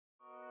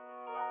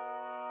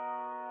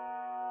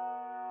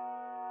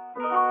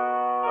Hello,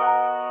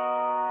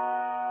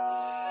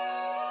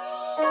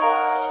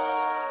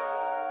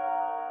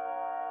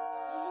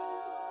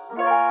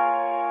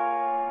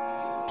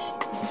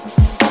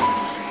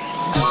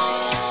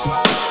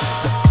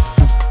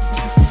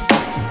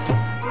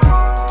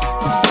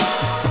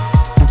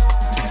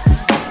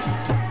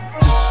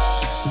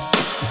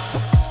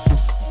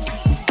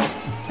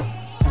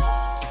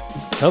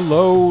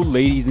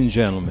 ladies and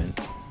gentlemen.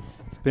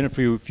 It's been a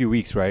few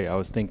weeks, right? I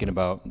was thinking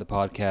about the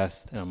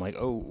podcast, and I'm like,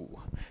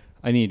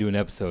 I need to do an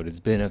episode. It's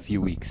been a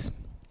few weeks,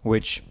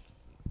 which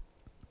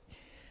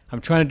I'm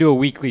trying to do a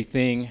weekly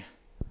thing,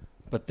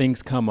 but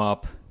things come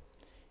up,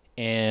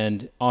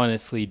 and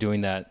honestly,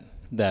 doing that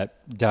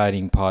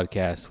dieting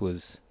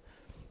podcast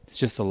it's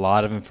just a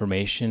lot of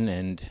information,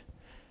 and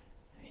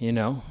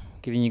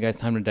giving you guys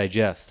time to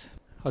digest.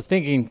 I was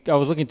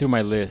looking through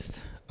my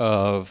list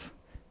of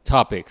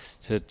topics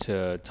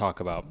to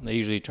talk about. I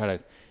usually try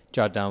to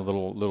jot down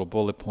little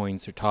bullet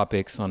points or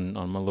topics on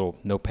my little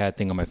notepad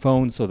thing on my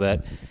phone so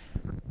that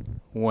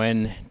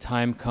when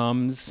time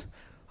comes,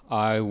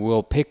 I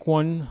will pick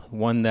one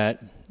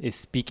that is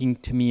speaking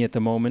to me at the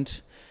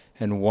moment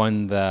and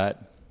one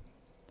that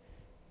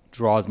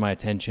draws my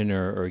attention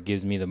or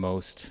gives me the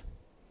most,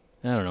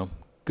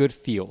 good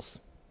feels.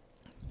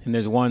 And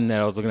there's one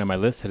that I was looking at my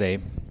list today,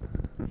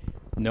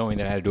 knowing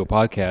that I had to do a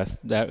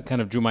podcast, that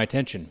kind of drew my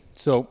attention.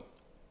 So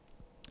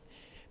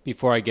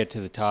before I get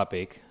to the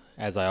topic,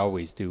 as I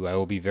always do, I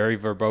will be very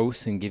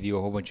verbose and give you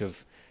a whole bunch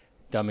of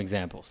dumb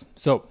examples.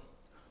 So,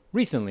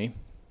 recently,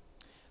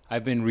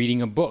 I've been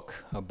reading a book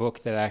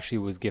that actually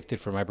was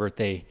gifted for my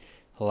birthday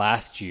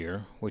last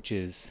year, which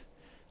is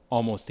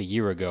almost a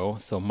year ago.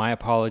 So, my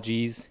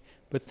apologies,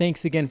 but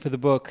thanks again for the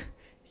book.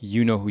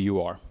 You know who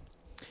you are.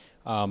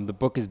 The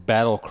book is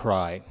Battle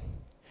Cry,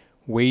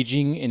 I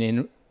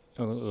can't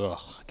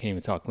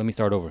even talk. Let me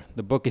start over.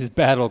 The book is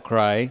Battle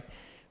Cry,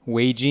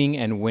 Waging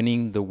and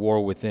Winning the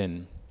War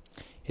Within.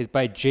 It's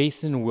by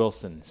Jason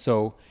Wilson.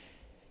 So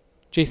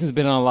Jason's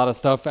been on a lot of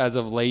stuff as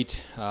of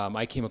late.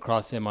 I came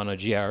across him on a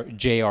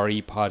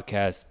JRE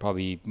podcast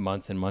probably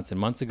months and months and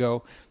months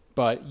ago.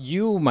 But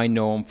you might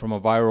know him from a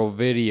viral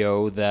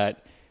video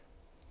that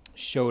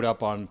showed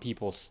up on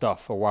people's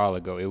stuff a while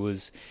ago. It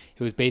was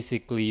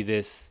basically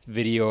this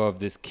video of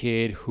this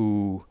kid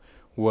who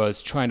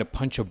was trying to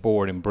punch a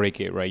board and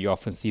break it, right? You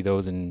often see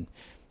those in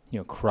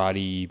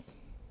karate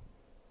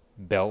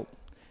belt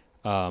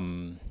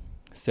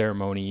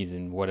ceremonies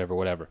and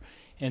whatever.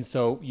 And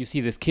so you see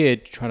this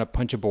kid trying to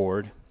punch a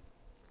board,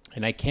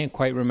 and I can't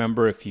quite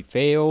remember if he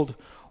failed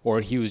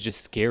or he was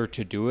just scared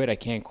to do it. I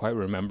can't quite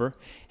remember.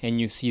 And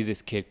you see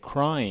this kid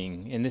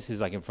crying, and this is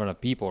like in front of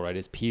people, right?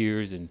 His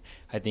peers, and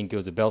I think it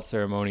was a belt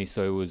ceremony,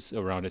 so it was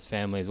around his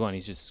family as well. And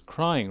he's just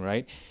crying,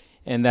 right?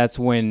 And that's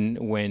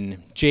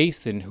when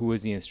Jason, who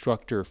was the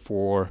instructor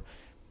for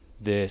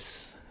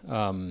this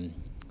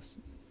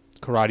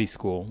karate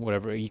school,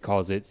 whatever he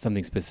calls it,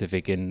 something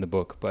specific in the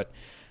book, but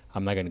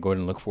I'm not going to go ahead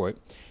and look for it.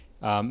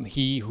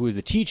 He, who is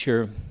the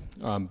teacher,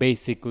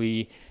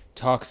 basically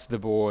talks to the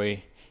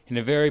boy in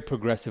a very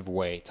progressive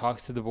way,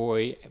 talks to the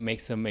boy,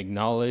 makes him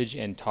acknowledge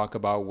and talk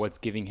about what's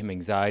giving him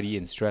anxiety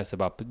and stress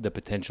about the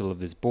potential of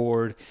this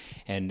board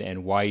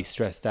and why he's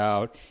stressed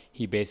out.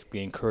 He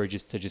basically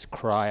encourages to just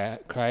cry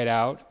it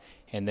out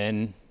and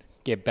then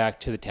get back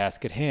to the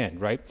task at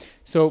hand, right?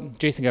 So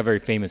Jason got very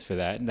famous for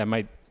that, and that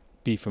might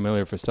be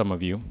familiar for some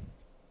of you.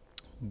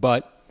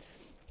 But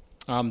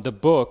the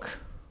book,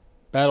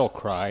 Battle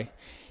Cry,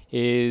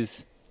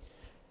 is,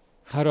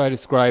 how do I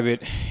describe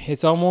it?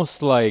 It's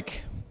almost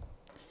like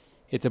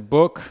it's a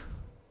book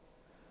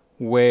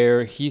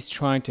where he's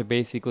trying to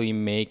basically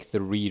make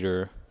the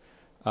reader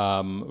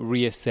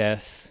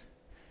reassess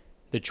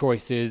the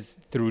choices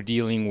through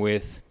dealing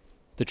with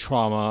the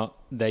trauma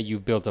that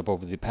you've built up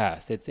over the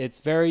past. It's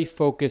very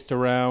focused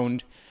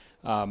around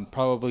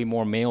probably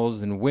more males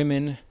than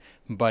women,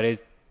 but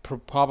it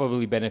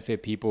probably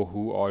benefit people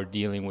who are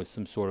dealing with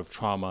some sort of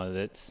trauma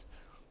that's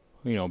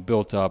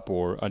built up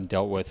or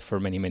undealt with for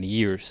many, many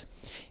years.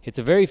 It's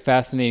a very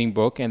fascinating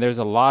book, and there's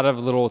a lot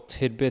of little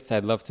tidbits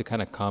I'd love to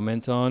kind of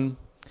comment on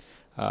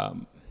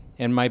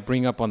and might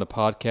bring up on the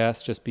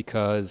podcast just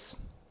because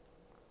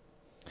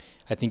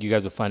I think you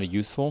guys will find it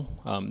useful.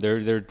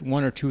 There are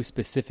one or two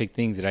specific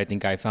things that I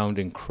think I found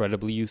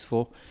incredibly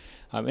useful,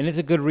 and it's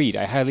a good read.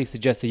 I highly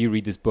suggest that you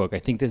read this book. I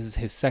think this is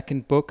his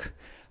second book.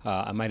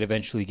 I might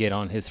eventually get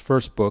on his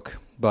first book,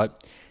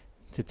 but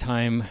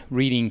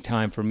reading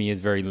time for me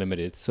is very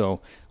limited, so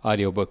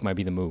audiobook might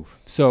be the move.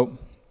 So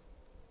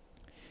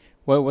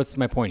what's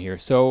my point here?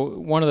 So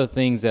one of the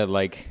things that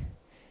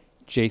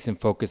Jason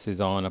focuses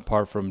on,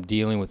 apart from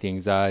dealing with the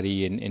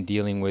anxiety and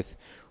dealing with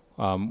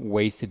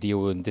ways to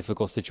deal with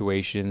difficult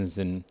situations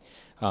and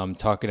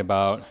talking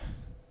about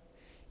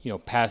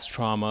past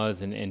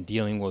traumas and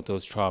dealing with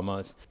those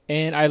traumas.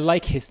 And I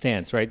like his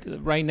stance, right?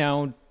 Right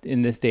now,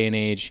 in this day and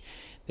age,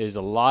 there's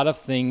a lot of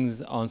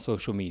things on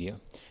social media.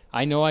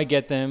 I know I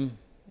get them.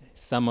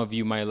 Some of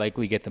you might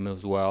likely get them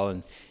as well.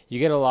 And you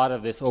get a lot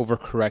of this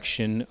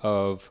overcorrection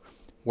of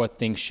what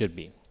things should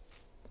be.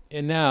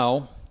 And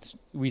now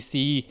we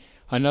see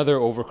another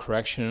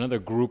overcorrection, another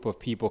group of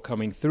people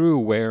coming through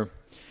where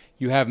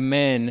you have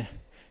men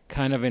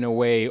kind of in a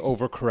way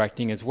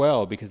overcorrecting as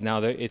well, because now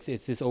it's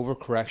this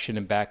overcorrection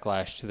and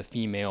backlash to the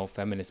female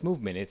feminist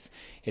movement.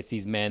 It's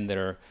these men that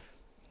are,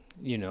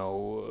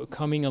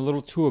 coming a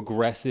little too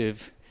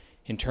aggressive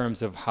in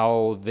terms of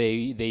how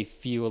they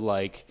feel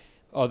like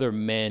other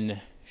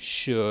men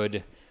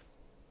should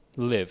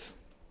live.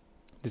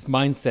 This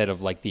mindset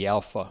of like the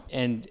alpha.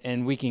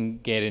 And we can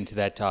get into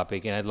that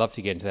topic, and I'd love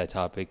to get into that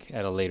topic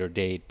at a later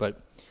date,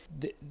 but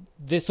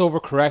this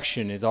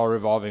overcorrection is all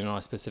revolving on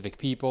specific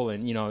people,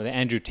 and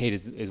Andrew Tate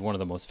is one of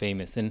the most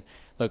famous. And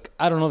look,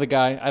 I don't know the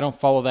guy, I don't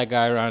follow that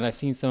guy around. I've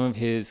seen some of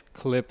his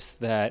clips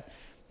that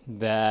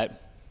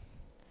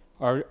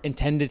are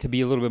intended to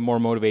be a little bit more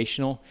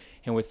motivational,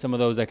 and with some of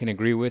those I can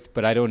agree with,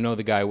 but I don't know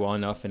the guy well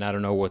enough, and I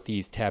don't know what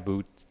these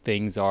taboo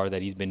things are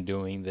that he's been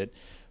doing that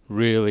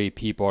really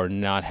people are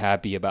not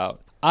happy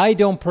about. I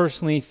don't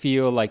personally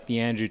feel like the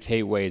Andrew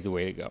Tate way is the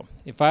way to go.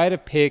 If I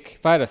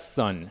had a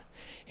son,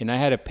 and I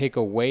had to pick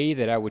a way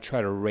that I would try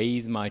to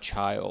raise my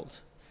child,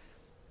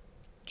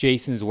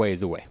 Jason's way is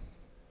the way.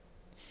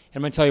 And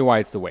I'm going to tell you why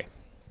it's the way.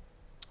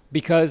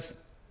 Because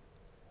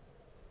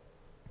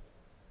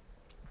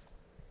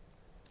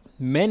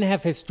men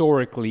have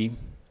historically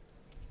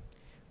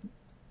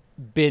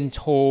been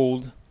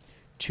told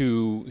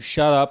to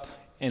shut up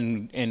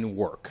and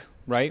work,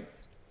 right?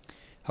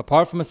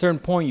 Apart from a certain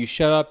point, you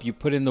shut up, you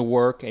put in the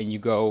work, and you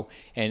go,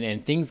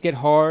 and things get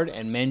hard,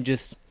 and men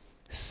just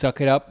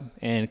suck it up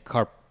and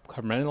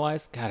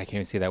compartmentalize. God, I can't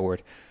even say that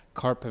word.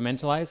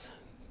 Compartmentalize.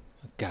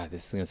 God,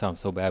 this is going to sound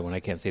so bad when I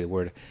can't say the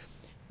word.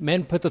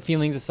 Men put the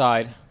feelings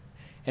aside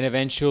and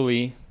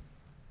eventually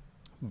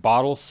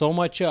bottle so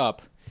much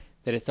up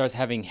that it starts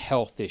having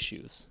health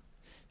issues.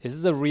 This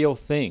is a real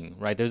thing,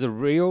 right? There's a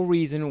real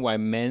reason why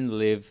men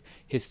live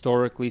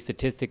historically,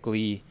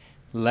 statistically,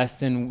 less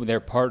than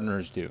their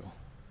partners do.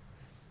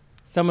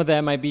 Some of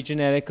that might be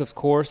genetic, of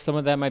course. Some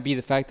of that might be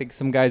the fact that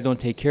some guys don't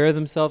take care of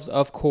themselves,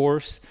 of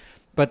course.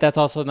 But that's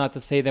also not to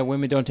say that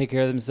women don't take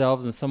care of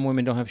themselves, and some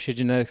women don't have shit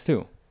genetics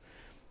too.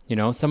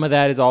 Some of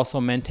that is also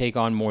men take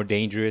on more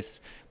dangerous,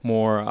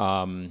 more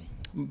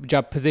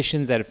job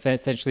positions that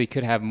essentially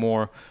could have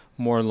more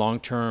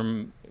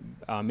long-term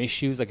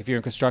issues. Like if you're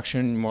in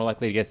construction, you're more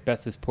likely to get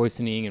asbestos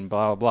poisoning and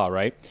blah, blah, blah,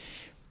 right?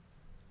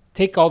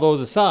 Take all those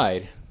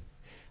aside.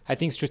 I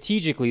think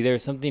strategically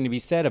there's something to be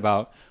said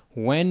about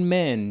when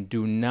men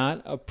do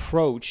not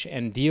approach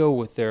and deal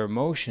with their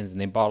emotions and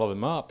they bottle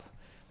them up,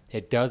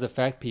 it does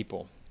affect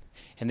people.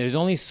 And there's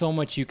only so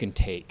much you can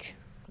take.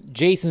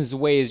 Jason's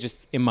way is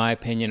just, in my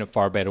opinion, a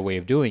far better way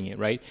of doing it,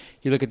 right?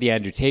 You look at the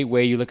Andrew Tate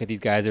way, you look at these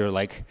guys that are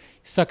like,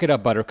 suck it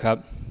up,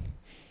 buttercup.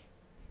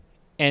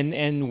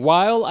 And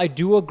while I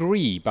do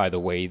agree, by the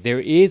way,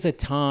 there is a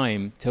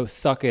time to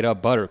suck it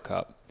up,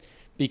 buttercup,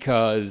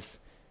 because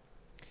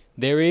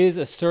there is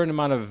a certain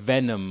amount of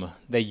venom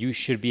that you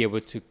should be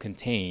able to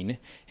contain,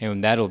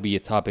 and that'll be a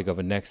topic of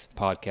a next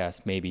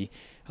podcast, maybe,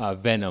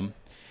 venom.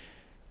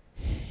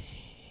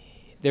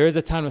 There is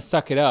a time to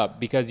suck it up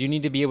because you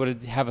need to be able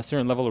to have a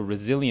certain level of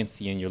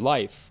resiliency in your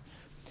life.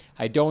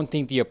 I don't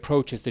think the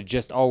approach is to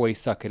just always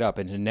suck it up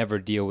and to never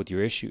deal with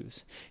your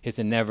issues. It's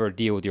to never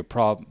deal with your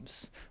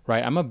problems,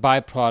 right? I'm a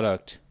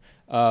byproduct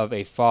of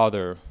a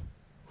father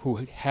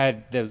who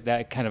had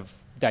that kind of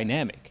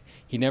dynamic.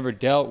 He never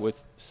dealt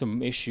with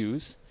some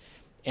issues,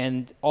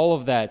 and all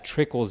of that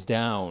trickles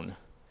down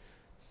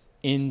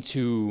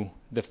into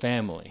the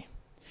family.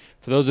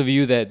 For those of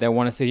you that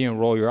want to sit here and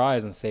roll your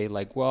eyes and say,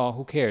 like, well,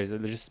 who cares? They're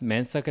just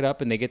men suck it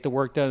up and they get the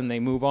work done and they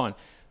move on.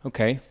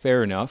 Okay,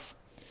 fair enough.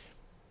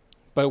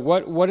 But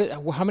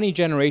how many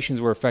generations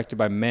were affected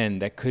by men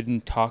that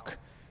couldn't talk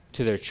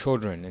to their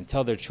children and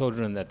tell their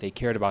children that they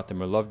cared about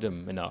them or loved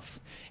them enough?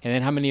 And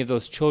then how many of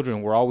those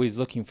children were always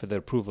looking for the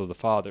approval of the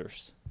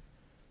fathers?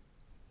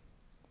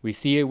 We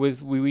see it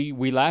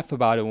we laugh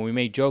about it when we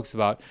make jokes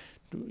about,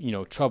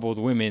 troubled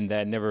women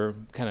that never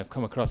kind of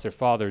come across their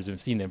fathers and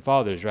seen their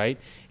fathers, right?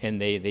 And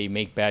they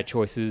make bad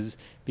choices,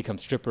 become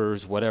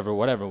strippers, whatever.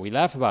 We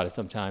laugh about it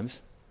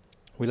sometimes.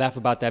 We laugh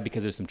about that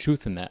because there's some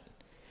truth in that.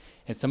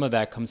 And some of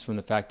that comes from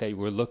the fact that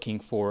we're looking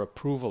for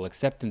approval,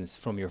 acceptance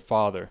from your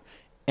father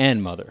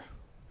and mother.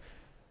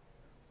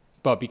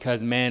 But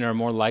because men are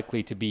more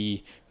likely to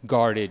be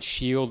guarded,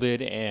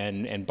 shielded,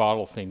 and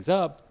bottle things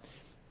up,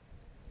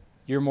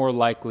 you're more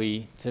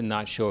likely to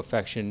not show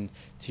affection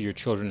to your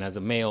children as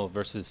a male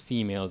versus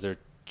females are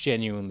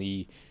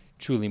genuinely,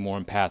 truly more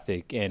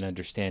empathic and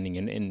understanding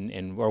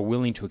and are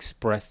willing to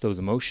express those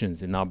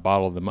emotions and not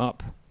bottle them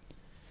up.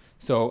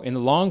 So in the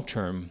long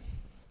term,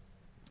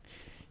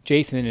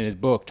 Jason in his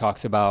book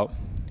talks about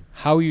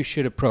how you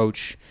should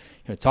approach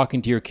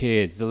talking to your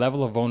kids, the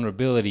level of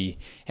vulnerability,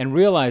 and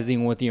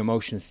realizing what the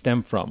emotions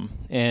stem from.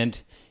 And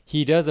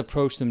he does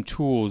approach some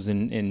tools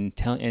and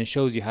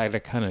shows you how to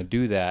kind of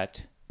do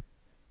that.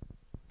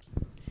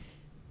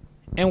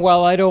 And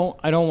while I don't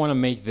want to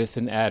make this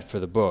an ad for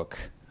the book,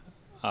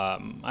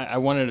 I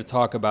wanted to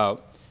talk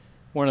about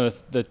one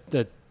of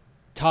the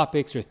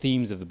topics or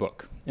themes of the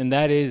book, and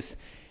that is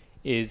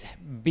is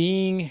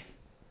being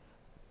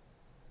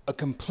a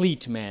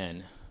complete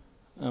man.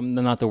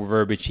 Not the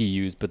verbiage he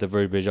used, but the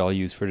verbiage I'll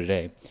use for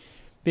today.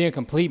 Being a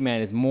complete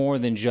man is more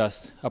than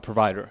just a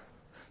provider,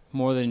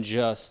 more than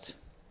just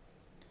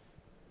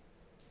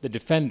the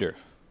defender,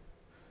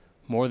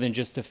 more than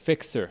just a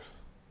fixer,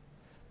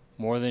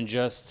 more than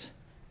just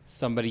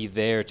somebody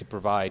there to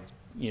provide,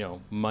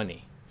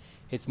 money.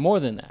 It's more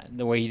than that.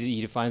 The way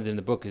he defines it in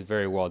the book is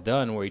very well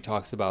done, where he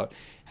talks about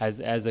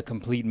as a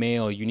complete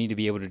male, you need to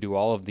be able to do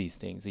all of these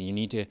things. And you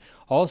need to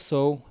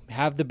also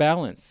have the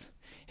balance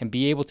and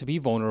be able to be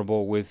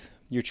vulnerable with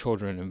your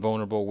children and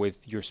vulnerable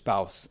with your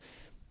spouse.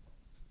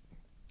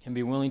 And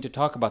be willing to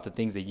talk about the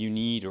things that you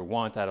need or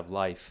want out of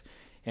life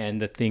and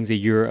the things that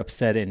you're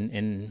upset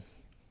and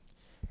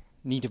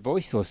need to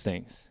voice those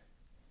things.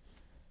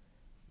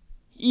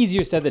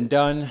 Easier said than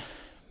done.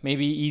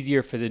 Maybe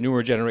easier for the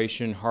newer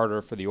generation,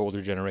 harder for the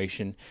older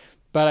generation.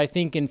 But I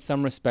think in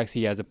some respects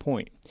he has a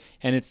point.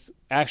 And it's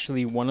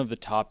actually one of the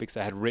topics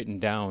I had written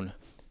down.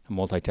 I'm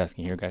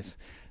multitasking here, guys.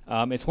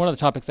 It's one of the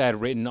topics I had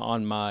written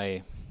on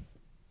my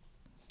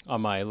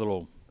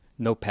little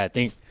notepad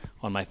thing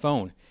on my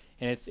phone.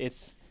 And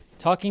it's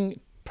talking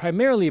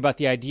primarily about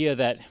the idea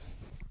that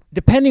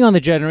depending on the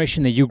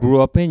generation that you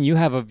grew up in, you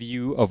have a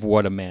view of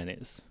what a man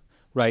is,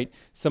 right?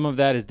 Some of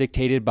that is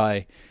dictated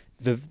by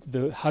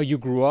the how you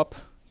grew up,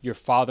 your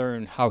father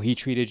and how he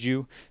treated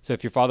you. So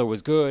if your father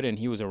was good and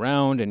he was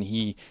around and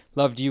he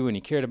loved you and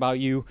he cared about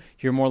you,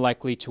 you're more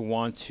likely to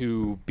want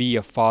to be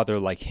a father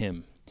like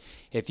him.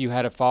 If you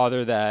had a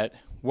father that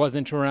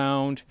wasn't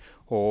around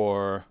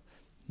or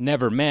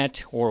never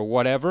met or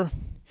whatever,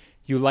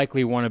 you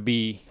likely want to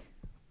be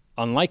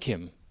unlike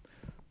him,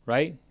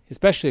 right?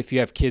 Especially if you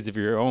have kids of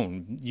your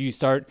own. You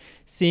start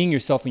seeing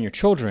yourself in your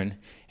children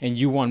and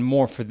you want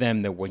more for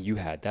them than what you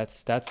had.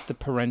 That's the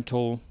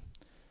parental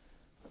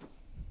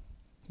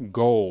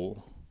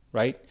goal,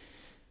 right?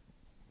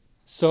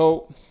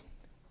 So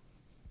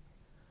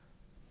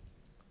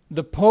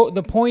the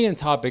point and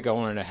topic I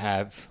wanted to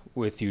have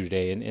with you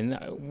today, and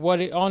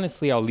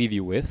honestly I'll leave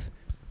you with,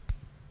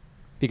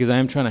 because I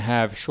am trying to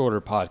have shorter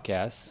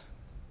podcasts,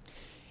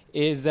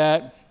 is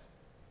that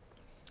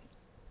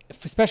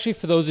especially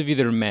for those of you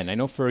that are men, I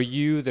know for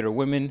you that are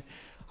women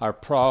are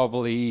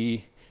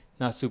probably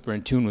not super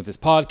in tune with this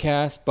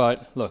podcast,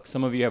 but look,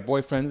 some of you have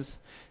boyfriends,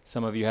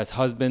 some of you has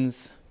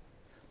husbands,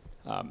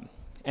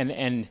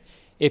 and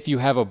if you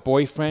have a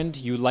boyfriend,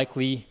 you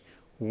likely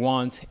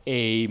want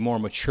a more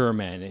mature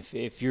man.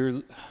 If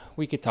you're,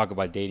 we could talk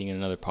about dating in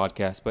another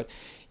podcast, but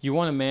you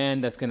want a man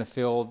that's going to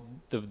fill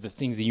the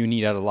things that you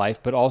need out of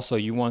life, but also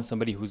you want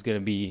somebody who's going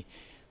to be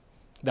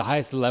the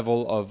highest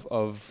level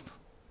of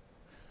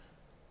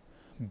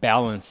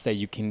balance that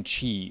you can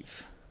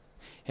achieve.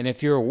 And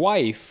if you're a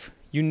wife,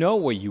 you know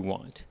what you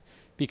want,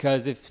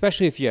 because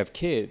especially if you have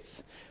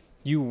kids,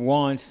 you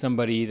want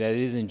somebody that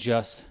isn't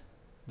just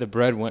the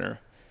breadwinner.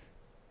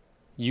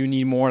 You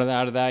need more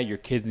out of that. Your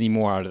kids need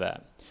more out of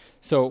that.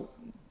 So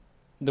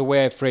the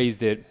way I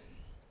phrased it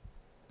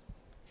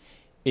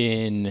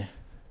in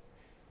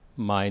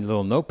my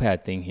little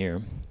notepad thing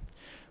here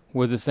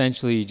was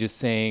essentially just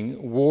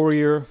saying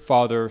warrior,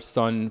 father,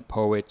 son,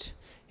 poet,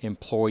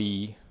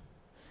 employee,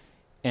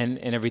 and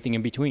everything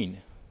in between.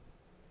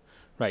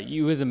 Right?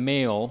 You as a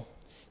male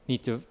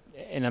need to,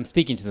 and I'm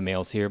speaking to the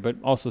males here, but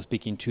also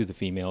speaking to the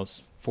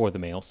females for the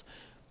males.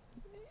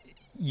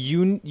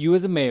 You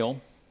as a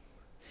male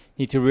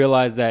need to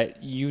realize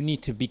that you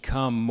need to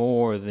become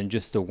more than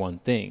just the one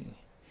thing.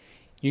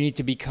 You need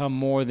to become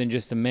more than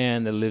just a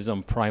man that lives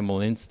on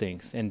primal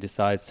instincts and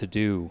decides to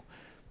do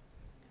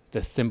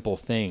the simple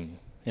thing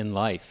in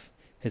life.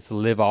 Is to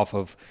live off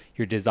of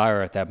your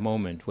desire at that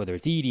moment, whether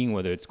it's eating,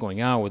 whether it's going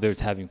out, whether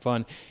it's having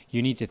fun.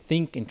 You need to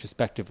think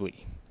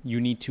introspectively. You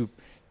need to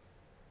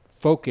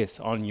focus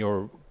on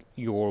your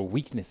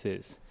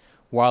weaknesses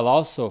while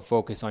also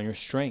focus on your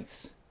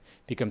strengths.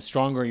 Become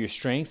stronger at your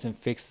strengths and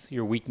fix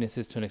your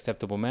weaknesses to an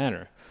acceptable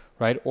manner,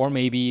 right? Or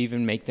maybe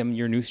even make them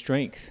your new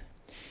strength.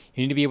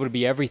 You need to be able to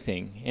be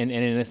everything. And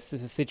in a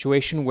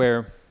situation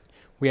where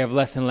we have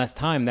less and less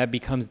time, that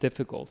becomes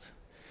difficult.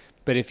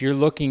 But if you're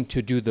looking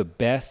to do the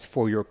best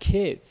for your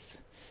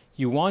kids,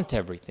 you want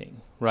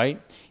everything,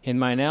 right? In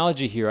my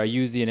analogy here, I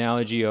use the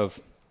analogy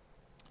of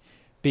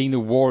being the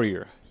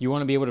warrior. You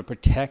want to be able to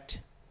protect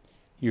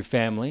your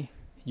family.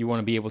 You want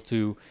to be able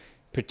to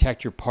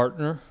protect your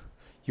partner.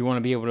 You want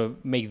to be able to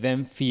make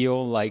them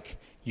feel like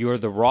you're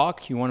the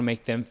rock. You want to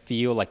make them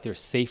feel like they're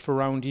safe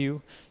around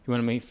you. You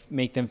want to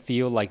make them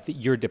feel like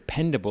you're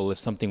dependable if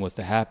something was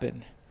to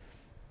happen.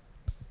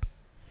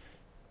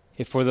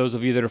 If for those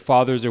of you that are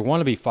fathers or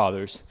want to be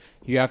fathers,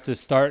 you have to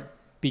start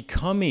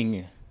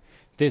becoming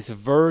this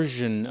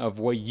version of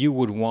what you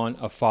would want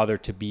a father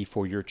to be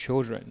for your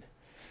children.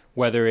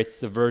 Whether it's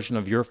the version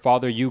of your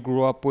father you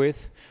grew up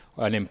with,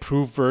 an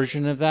improved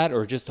version of that,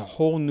 or just a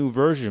whole new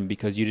version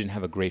because you didn't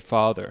have a great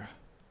father.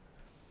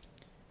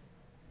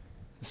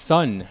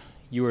 Son,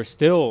 you are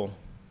still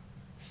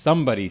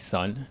somebody's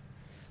son,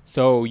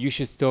 so you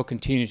should still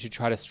continue to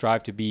try to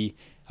strive to be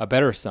a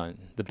better son,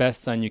 the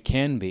best son you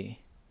can be.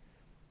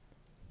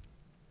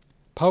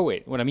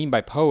 poet. What I mean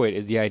by poet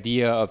is the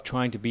idea of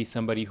trying to be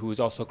somebody who is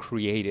also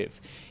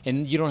creative.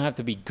 And you don't have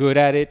to be good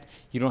at it.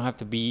 You don't have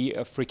to be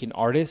a freaking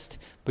artist,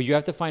 but you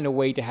have to find a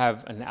way to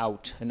have an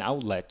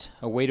outlet,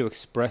 a way to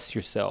express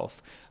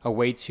yourself, a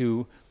way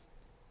to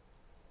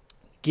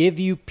give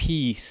you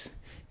peace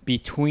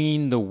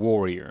between the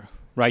warrior,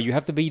 right? You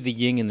have to be the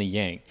yin and the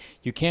yang.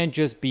 You can't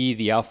just be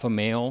the alpha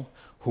male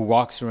who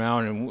walks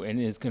around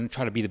and is going to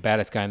try to be the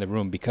baddest guy in the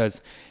room,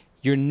 because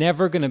you're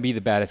never going to be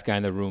the baddest guy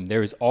in the room.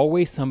 There is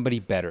always somebody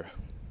better.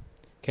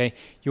 Okay?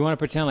 You want to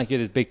pretend like you're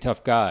this big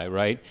tough guy,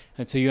 right?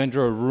 Until you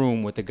enter a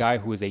room with a guy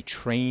who is a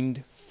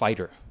trained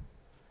fighter.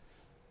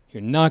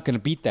 You're not going to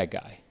beat that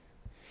guy.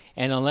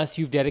 And unless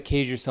you've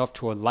dedicated yourself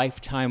to a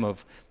lifetime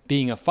of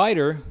being a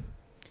fighter,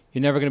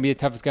 you're never going to be the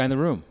toughest guy in the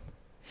room.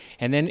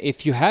 And then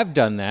if you have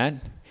done that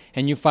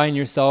and you find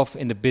yourself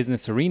in the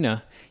business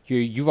arena,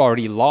 you've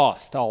already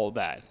lost all of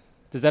that.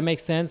 Does that make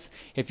sense?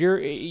 If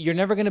you're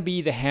never going to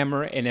be the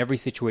hammer in every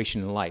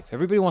situation in life.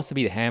 Everybody wants to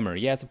be the hammer.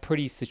 Yeah, it's a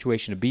pretty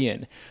situation to be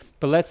in.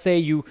 But let's say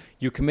you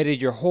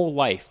committed your whole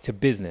life to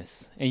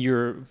business and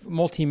you're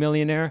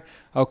multimillionaire.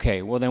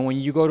 Okay, well then when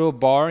you go to a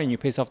bar and you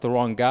piss off the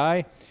wrong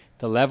guy,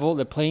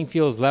 the playing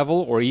field is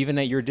level or even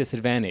at your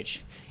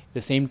disadvantage.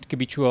 The same could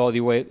be true all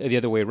the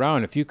other way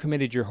around. If you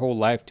committed your whole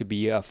life to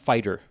be a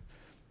fighter,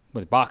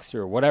 with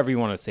boxer, whatever you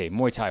want to say,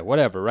 Muay Thai,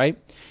 whatever, right?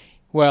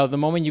 Well, the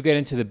moment you get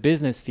into the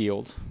business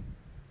field,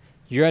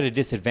 you're at a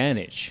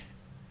disadvantage.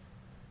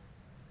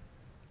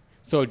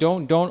 So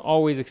don't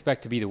always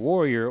expect to be the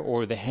warrior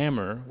or the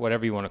hammer,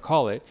 whatever you want to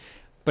call it.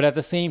 But at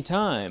the same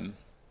time,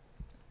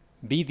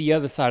 be the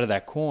other side of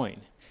that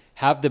coin.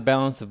 Have the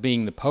balance of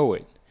being the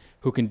poet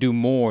who can do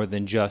more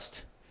than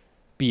just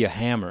be a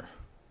hammer.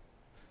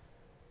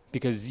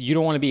 Because you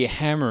don't want to be a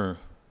hammer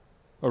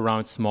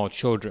around small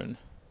children.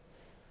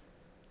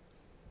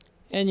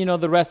 And,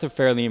 the rest are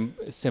fairly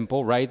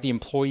simple, right? The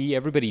employee,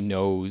 everybody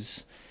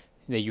knows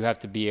that you have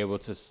to be able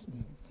to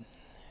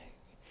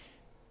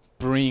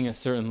bring a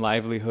certain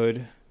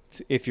livelihood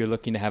if you're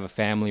looking to have a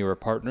family or a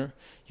partner.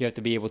 You have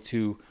to be able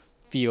to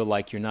feel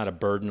like you're not a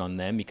burden on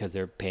them because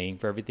they're paying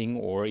for everything,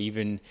 or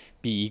even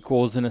be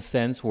equals in a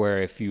sense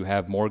where if you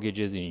have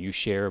mortgages and you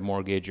share a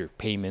mortgage or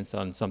payments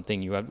on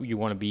something, you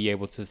want to be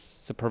able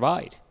to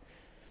provide.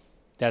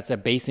 That's a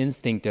base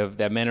instinct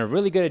that men are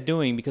really good at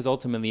doing, because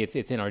ultimately it's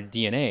in our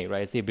DNA,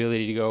 right? It's the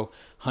ability to go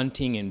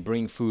hunting and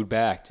bring food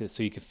back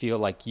so you can feel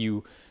like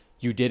you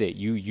did it.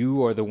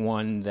 You are the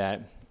one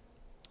that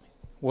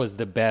was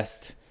the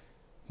best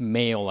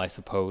male, I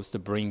suppose, to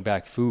bring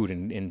back food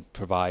and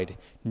provide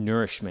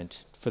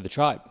nourishment for the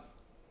tribe.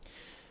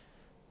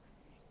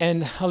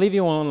 And I'll leave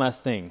you one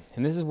last thing,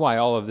 and this is why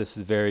all of this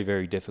is very,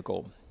 very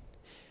difficult.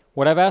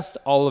 What I've asked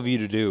all of you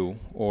to do,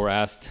 or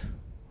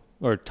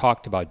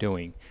talked about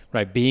doing,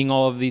 right, being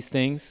all of these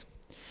things,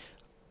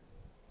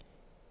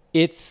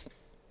 it's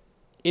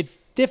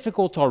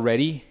difficult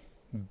already.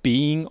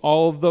 Being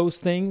all of those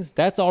things,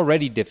 that's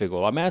already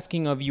difficult. I'm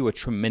asking of you a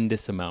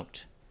tremendous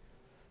amount.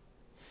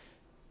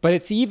 But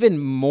it's even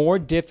more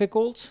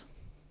difficult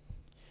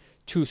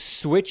to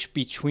switch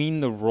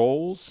between the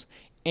roles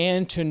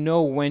and to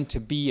know when to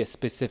be a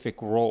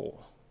specific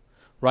role,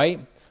 right?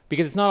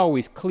 Because it's not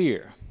always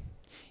clear.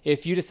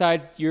 If you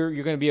decide you're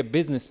going to be a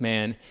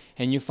businessman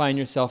and you find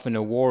yourself in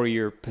a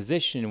warrior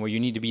position where you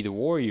need to be the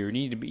warrior, you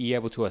need to be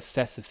able to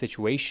assess the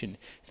situation,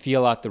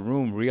 feel out the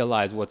room,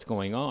 realize what's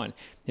going on.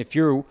 If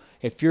you're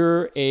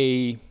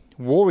a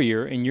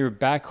warrior and you're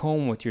back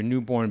home with your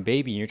newborn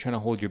baby and you're trying to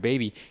hold your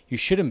baby, you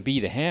shouldn't be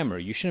the hammer.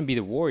 You shouldn't be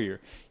the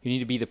warrior. You need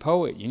to be the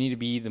poet. You need to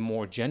be the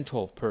more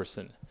gentle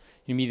person.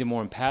 You need to be the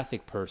more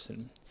empathic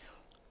person.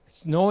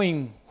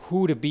 Knowing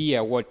who to be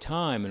at what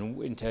time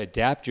and to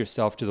adapt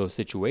yourself to those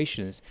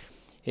situations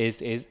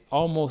is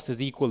almost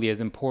as equally as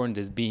important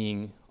as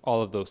being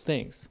all of those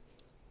things.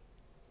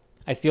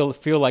 I still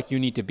feel like you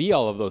need to be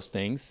all of those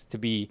things to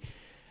be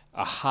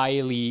a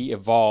highly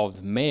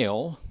evolved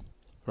male,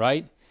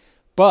 right?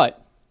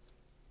 But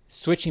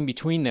switching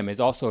between them is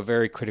also a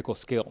very critical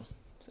skill.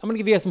 So I'm going to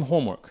give you guys some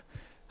homework,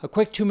 a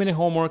quick 2-minute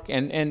homework,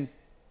 and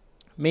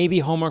maybe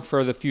homework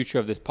for the future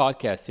of this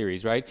podcast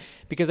series, right?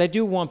 Because I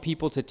do want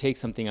people to take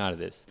something out of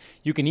this.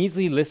 You can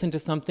easily listen to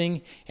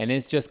something and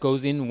it just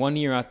goes in one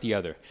ear out the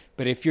other.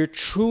 But if you're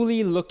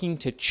truly looking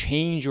to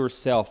change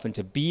yourself and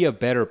to be a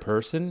better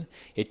person,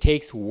 it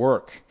takes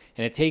work.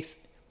 And it takes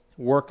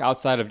work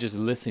outside of just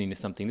listening to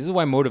something. This is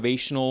why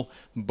motivational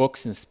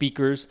books and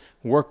speakers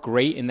work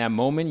great in that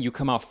moment. You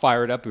come out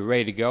fired up, you're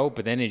ready to go,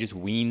 but then it just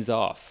weans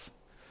off,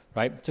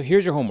 right? So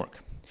here's your homework.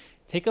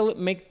 Take a little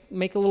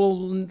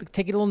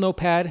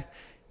notepad,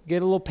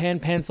 get a little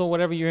pen, pencil,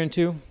 whatever you're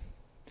into,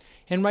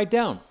 and write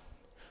down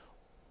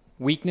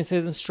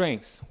weaknesses and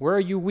strengths. Where are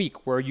you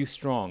weak? Where are you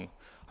strong?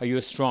 Are you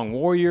a strong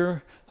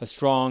warrior, a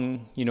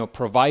strong,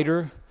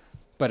 provider,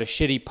 but a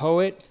shitty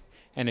poet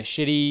and a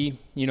shitty,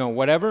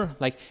 whatever?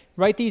 Like,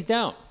 write these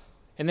down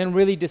and then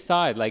really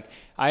decide. Like,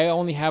 I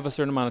only have a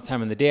certain amount of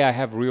time in the day. I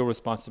have real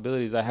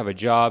responsibilities. I have a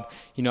job,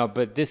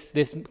 but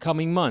this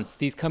coming months,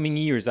 these coming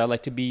years, I'd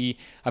like to be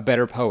a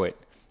better poet.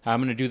 I'm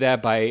going to do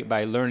that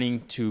by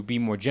learning to be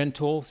more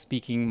gentle,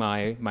 speaking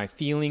my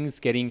feelings,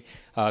 getting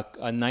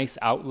a nice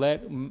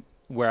outlet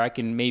where I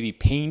can maybe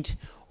paint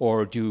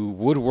or do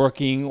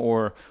woodworking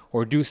or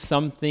do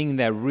something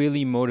that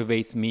really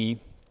motivates me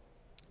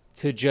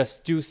to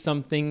just do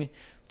something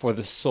for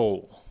the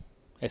soul,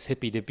 as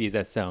hippy-dippy as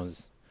that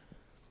sounds.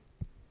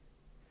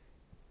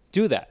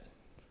 Do that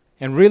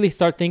and really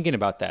start thinking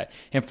about that.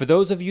 And for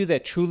those of you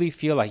that truly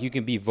feel like you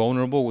can be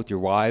vulnerable with your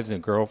wives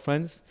and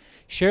girlfriends,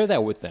 share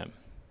that with them.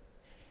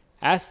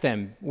 Ask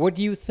them, what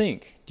do you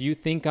think? Do you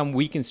think I'm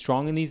weak and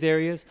strong in these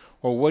areas?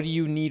 Or what do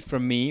you need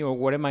from me? Or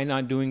what am I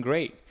not doing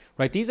great?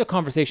 Right? These are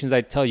conversations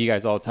I tell you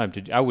guys all the time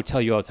to do. I would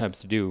tell you all the time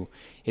to do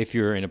if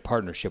you're in a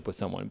partnership with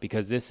someone,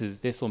 because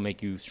this will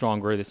make you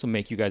stronger. This will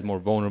make you guys more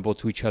vulnerable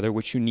to each other,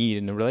 which you need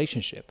in a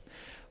relationship.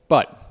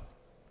 But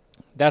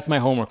that's my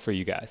homework for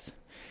you guys.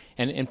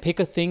 And pick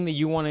a thing that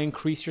you want to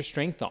increase your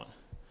strength on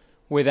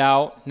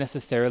without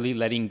necessarily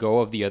letting go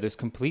of the others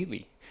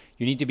completely.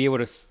 You need to be able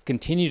to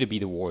continue to be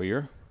the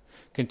warrior,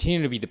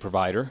 continue to be the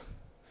provider,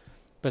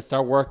 but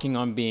start working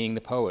on being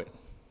the poet.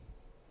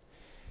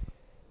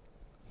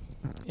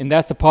 And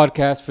that's the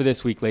podcast for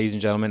this week, ladies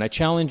and gentlemen. I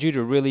challenge you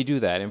to really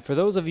do that. And for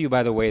those of you,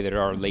 by the way, that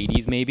are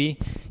ladies maybe,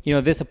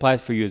 this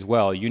applies for you as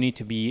well. You need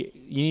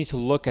to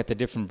look at the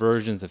different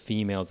versions of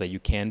females that you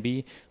can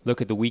be.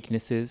 Look at the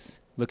weaknesses.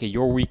 Look at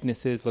your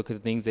weaknesses. Look at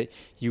the things that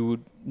you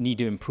would need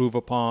to improve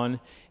upon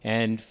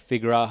and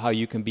figure out how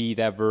you can be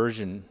that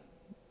version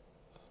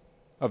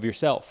of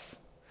yourself.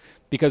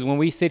 Because when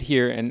we sit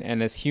here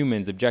and as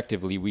humans,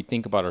 objectively, we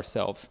think about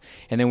ourselves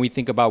and then we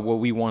think about what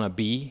we want to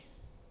be.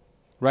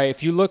 Right?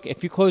 If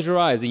you close your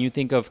eyes and you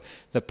think of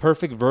the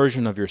perfect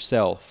version of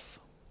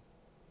yourself,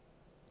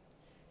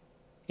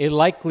 it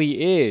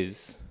likely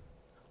is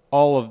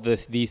all of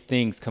these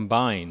things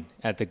combined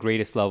at the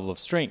greatest level of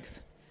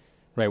strength.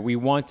 Right? We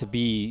want to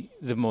be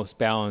the most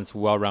balanced,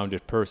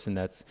 well-rounded person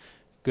that's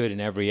good in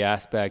every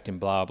aspect and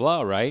blah,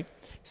 blah, right?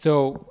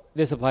 So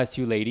this applies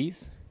to you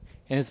ladies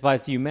and this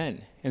applies to you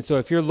men. And so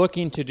if you're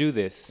looking to do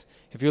this,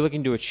 if you're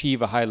looking to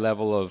achieve a high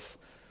level of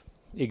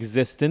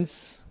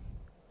existence,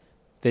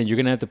 then you're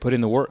going to have to put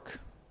in the work.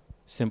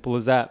 Simple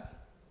as that.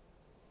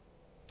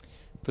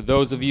 For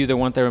those of you that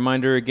want that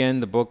reminder,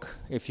 again, the book,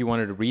 if you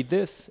wanted to read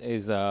this,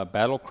 is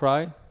Battle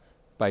Cry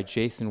by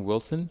Jason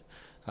Wilson.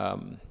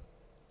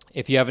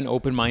 If you have an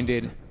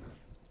open-minded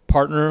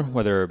partner,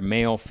 whether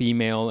male,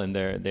 female, and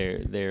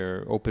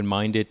they're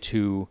open-minded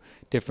to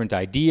different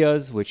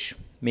ideas, which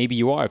maybe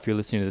you are if you're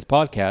listening to this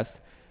podcast,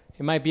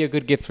 it might be a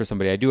good gift for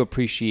somebody. I do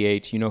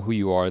appreciate, who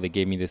you are that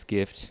gave me this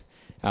gift.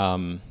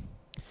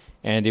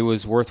 And it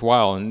was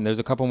worthwhile. And there's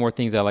a couple more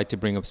things I like to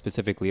bring up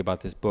specifically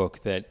about this book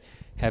that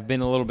have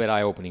been a little bit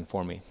eye-opening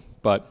for me.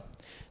 But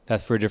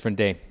that's for a different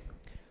day.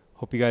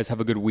 Hope you guys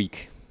have a good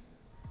week.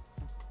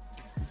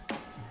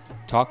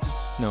 Talk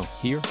to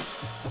you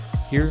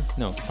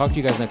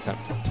guys next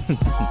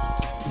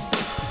time.